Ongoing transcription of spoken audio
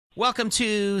Welcome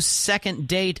to Second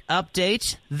Date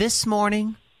Update. This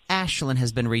morning, Ashlynn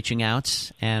has been reaching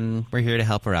out, and we're here to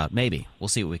help her out. Maybe. We'll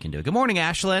see what we can do. Good morning,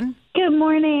 Ashlynn. Good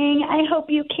morning. I hope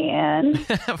you can.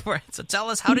 Right, so tell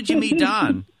us, how did you meet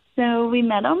Don? So we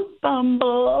met on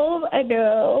Bumble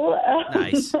ago.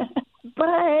 Nice.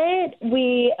 But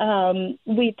we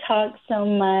talked so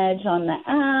much on the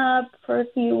app for a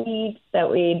few weeks that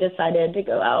we decided to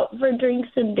go out for drinks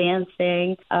and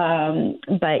dancing.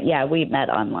 But yeah, we met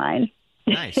online.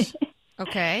 Nice.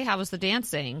 Okay, how was the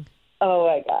dancing? Oh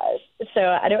my gosh. So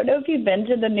I don't know if you've been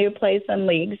to the new place in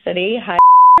League City.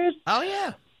 Oh,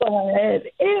 yeah. But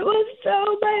it was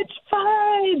so much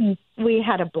fun. We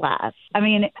had a blast. I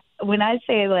mean, when I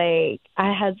say, like,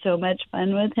 I had so much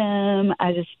fun with him,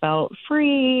 I just felt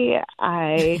free.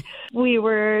 We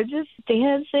were just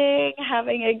dancing,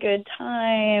 having a good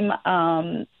time.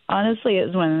 Honestly, it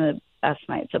was one of the best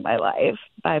nights of my life.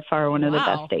 By far one of the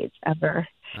best dates ever.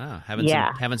 Oh,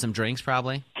 having some drinks,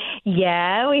 probably?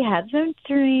 Yeah, we had some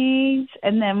drinks,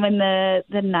 and then when the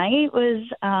night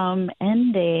was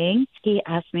ending, he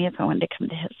asked me if I wanted to come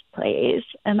to his place,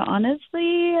 and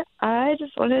honestly, I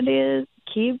just wanted to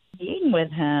keep being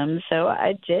with him, so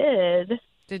I did.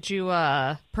 Did you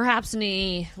perhaps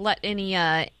let any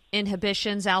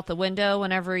inhibitions out the window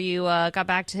whenever you got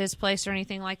back to his place or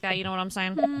anything like that? You know what I'm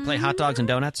saying? Play hot dogs and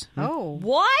donuts? Oh,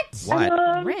 what?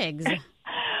 What? Riggs.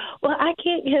 Well, I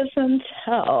can't kiss and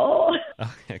tell.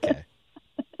 Oh, okay.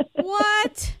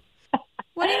 What?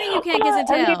 What do you mean you can't kiss and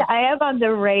tell? I mean, I am on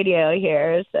the radio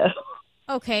here, so.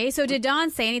 Okay, so did Don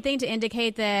say anything to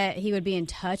indicate that he would be in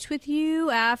touch with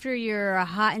you after your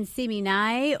hot and steamy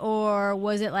night? Or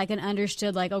was it like an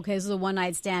understood, like, okay, this is a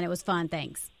one-night stand, it was fun,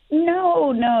 thanks?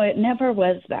 No, it never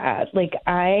was that. Like,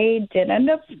 I did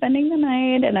end up spending the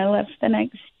night, and I left the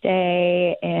next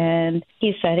day, and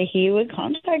he said he would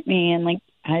contact me, and, like,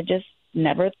 I just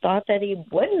never thought that he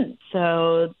wouldn't.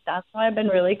 So that's why I've been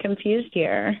really confused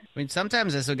here. I mean,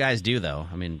 sometimes that's what guys do, though.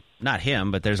 I mean, not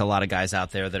him, but there's a lot of guys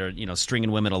out there that are,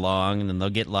 stringing women along, and then they'll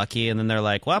get lucky, and then they're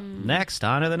like, well, next,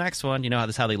 on to the next one. You know,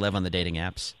 that's how they live on the dating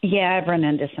apps. Yeah, I've run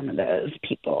into some of those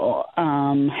people.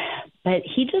 But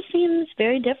he just seems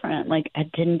very different. Like, I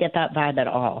didn't get that vibe at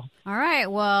all. All right,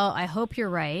 well, I hope you're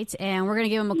right, and we're going to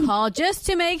give him a call just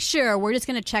to make sure. We're just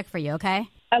going to check for you, okay?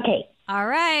 Okay. All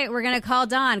right, we're going to call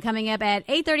Don coming up at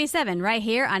 8:37 right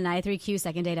here on 93Q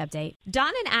Second Date Update.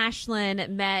 Don and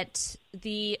Ashlynn met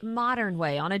the modern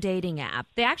way on a dating app.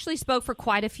 They actually spoke for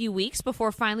quite a few weeks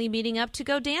before finally meeting up to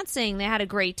go dancing. They had a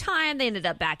great time. They ended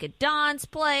up back at Don's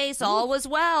place. All was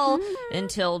well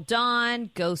until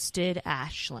Don ghosted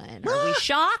Ashlynn. Are we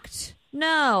shocked?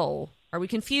 No. Are we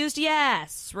confused?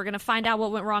 Yes. We're going to find out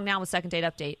what went wrong now with Second Date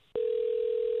Update.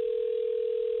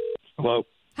 Hello.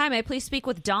 Hi, may I please speak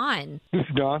with Don? This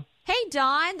is Don. Hey,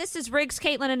 Don. This is Riggs,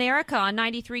 Caitlin, and Erica on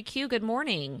 93Q. Good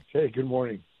morning. Hey, good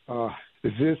morning.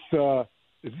 Is this what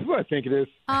I think it is?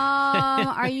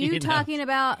 Are you talking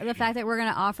about the fact that we're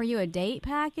going to offer you a date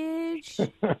package?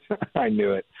 I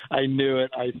knew it. I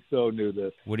so knew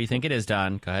this. What do you think it is,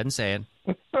 Don? Go ahead and say it.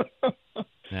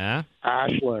 Yeah?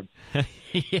 Ashlynn.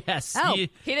 Yes. Oh, he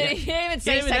didn't even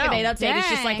say Second Date Update. He's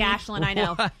just like, Ashlynn, I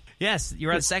know. Yes,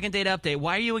 you're on Second Date Update.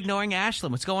 Why are you ignoring Ashlynn?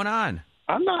 What's going on?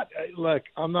 I'm not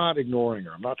ignoring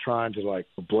her. I'm not trying to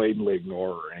blatantly ignore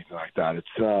her or anything like that. It's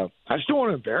I just don't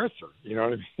want to embarrass her. You know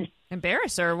what I mean?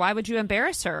 Embarrass her? Why would you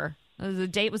embarrass her? The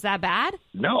date was that bad?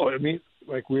 No, I mean,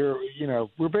 we're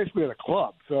basically at a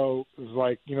club. So it was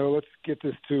like, let's get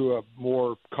this to a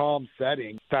more calm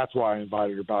setting. That's why I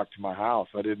invited her back to my house.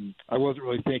 I wasn't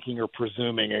really thinking or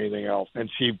presuming anything else. And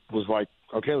she was like,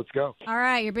 okay, let's go. All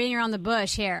right, you're beating around the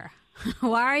bush here.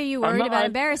 Why are you worried about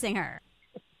embarrassing her?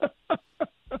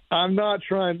 I'm not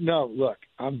trying. No, look,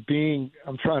 I'm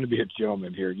trying to be a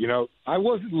gentleman here. I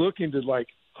wasn't looking to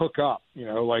hook up,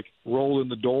 roll in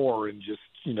the door and just,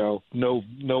 no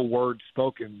words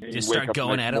spoken. Just start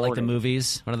going at it like the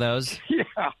movies, one of those.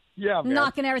 Yeah, man.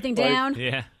 Knocking everything down.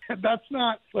 Yeah. That's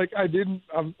not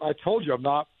I told you I'm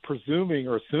not presuming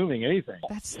or assuming anything.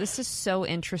 This is so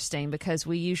interesting because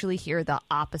we usually hear the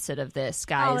opposite of this,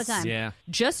 guys. All the time. Yeah.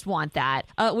 Just want that.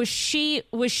 Was she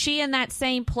in that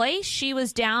same place? She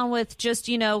was down with just,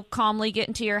 calmly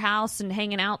getting to your house and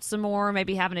hanging out some more,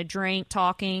 maybe having a drink,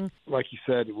 talking. Like you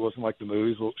said, it wasn't like the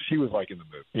movies. Well, she was in the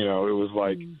mood. It was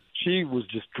like she was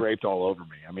just draped all over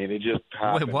me. I mean, it just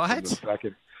happened. Wait, what? In a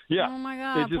second. Yeah. Oh my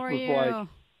God, it just poor was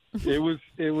you. It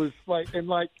was like, and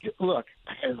like, look,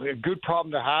 it's a good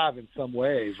problem to have in some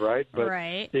ways, right? But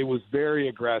Right. it was very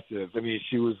aggressive. I mean,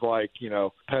 she was like,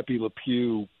 Pepe Le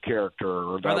Pew character.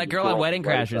 Or that girl on Wedding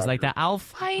Crashers, like that. I'll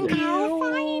find you. I'll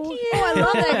find you. Oh, I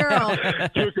love that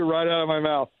girl. Took it right out of my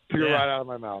mouth.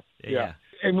 Yeah. Yeah.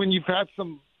 And when you've had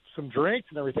some drinks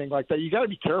and everything like that, you got to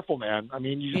be careful, man. I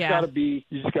mean, you just got to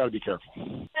be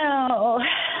careful. No,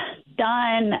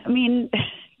 Don. I mean,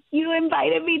 you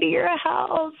invited me to your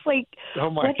house. Like, Oh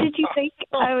my what did you think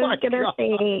I was gonna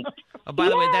think? Oh, by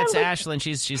the way, that's like- Ashlynn.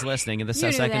 She's listening. And this is You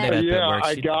how knew second that. date Yeah, works.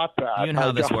 I got that. You know how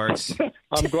I this got- works.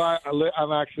 I'm glad.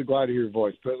 I'm actually glad to hear your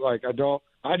voice, but like, I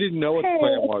didn't know what the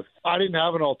plan was. I didn't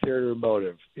have an ulterior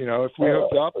motive. If we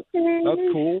hooked up,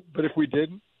 that's cool. But if we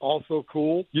didn't, also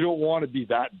cool. You don't want to be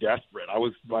that desperate. I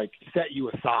was like, set you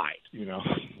aside.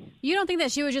 You don't think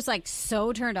that she was just like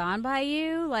so turned on by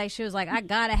you? Like she was like, I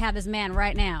gotta have this man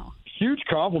right now. Huge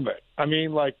compliment. I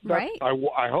mean, like, Right?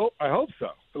 I hope so.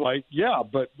 Like, yeah,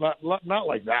 but not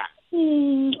like that.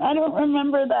 I don't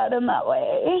remember that in that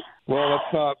way. Well,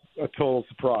 that's not a total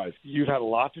surprise. You'd had a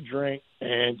lot to drink,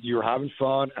 and you were having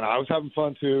fun, and I was having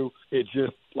fun too. It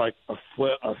just like a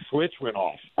switch went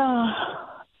off. Oh,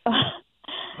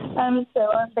 I'm so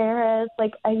embarrassed.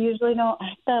 Like, I usually don't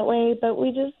act that way, but we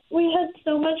had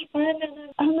so much fun,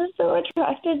 and I'm just so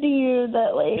attracted to you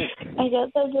that, like, I guess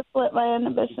I just let my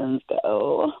inhibitions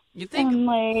go. You think? I'm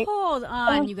like, Hold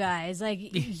on, you guys. Like,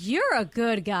 you're a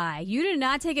good guy. You did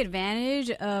not take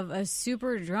advantage of a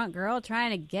super drunk girl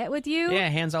trying to get with you. Yeah,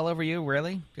 hands all over you.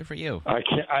 Really? Good for you. I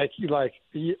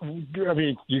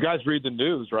mean, you guys read the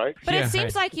news, right? But Yeah, it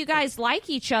seems like you guys like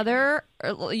each other.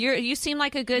 You seem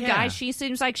like a good Yeah. guy. She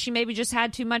seems like she maybe just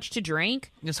had too much to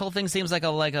drink. This whole thing seems like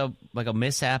a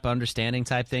mishap understanding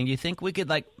type thing. Do you think we could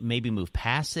maybe move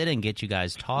past it and get you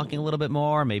guys talking a little bit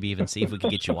more? Maybe even see if we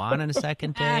could get you on a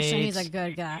second date. Ashlynn, he's a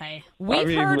good guy. We've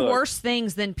mean, heard look. worse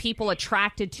things than people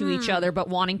attracted to each other but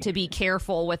wanting to be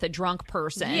careful with a drunk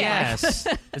person. Yes,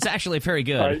 it's actually very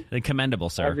good and commendable,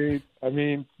 sir. I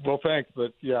mean, well, thanks,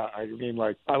 but yeah, I mean,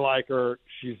 like, I like her.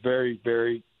 She's very,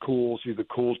 very cool. She's a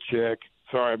cool chick.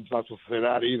 Sorry, I'm not supposed to say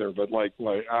that either, but like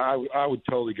I would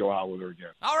totally go out with her again.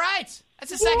 All right,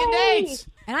 that's a second date.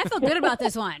 And I feel good about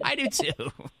this one. I do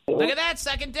too. Look at that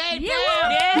second date. Yeah,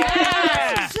 Bam!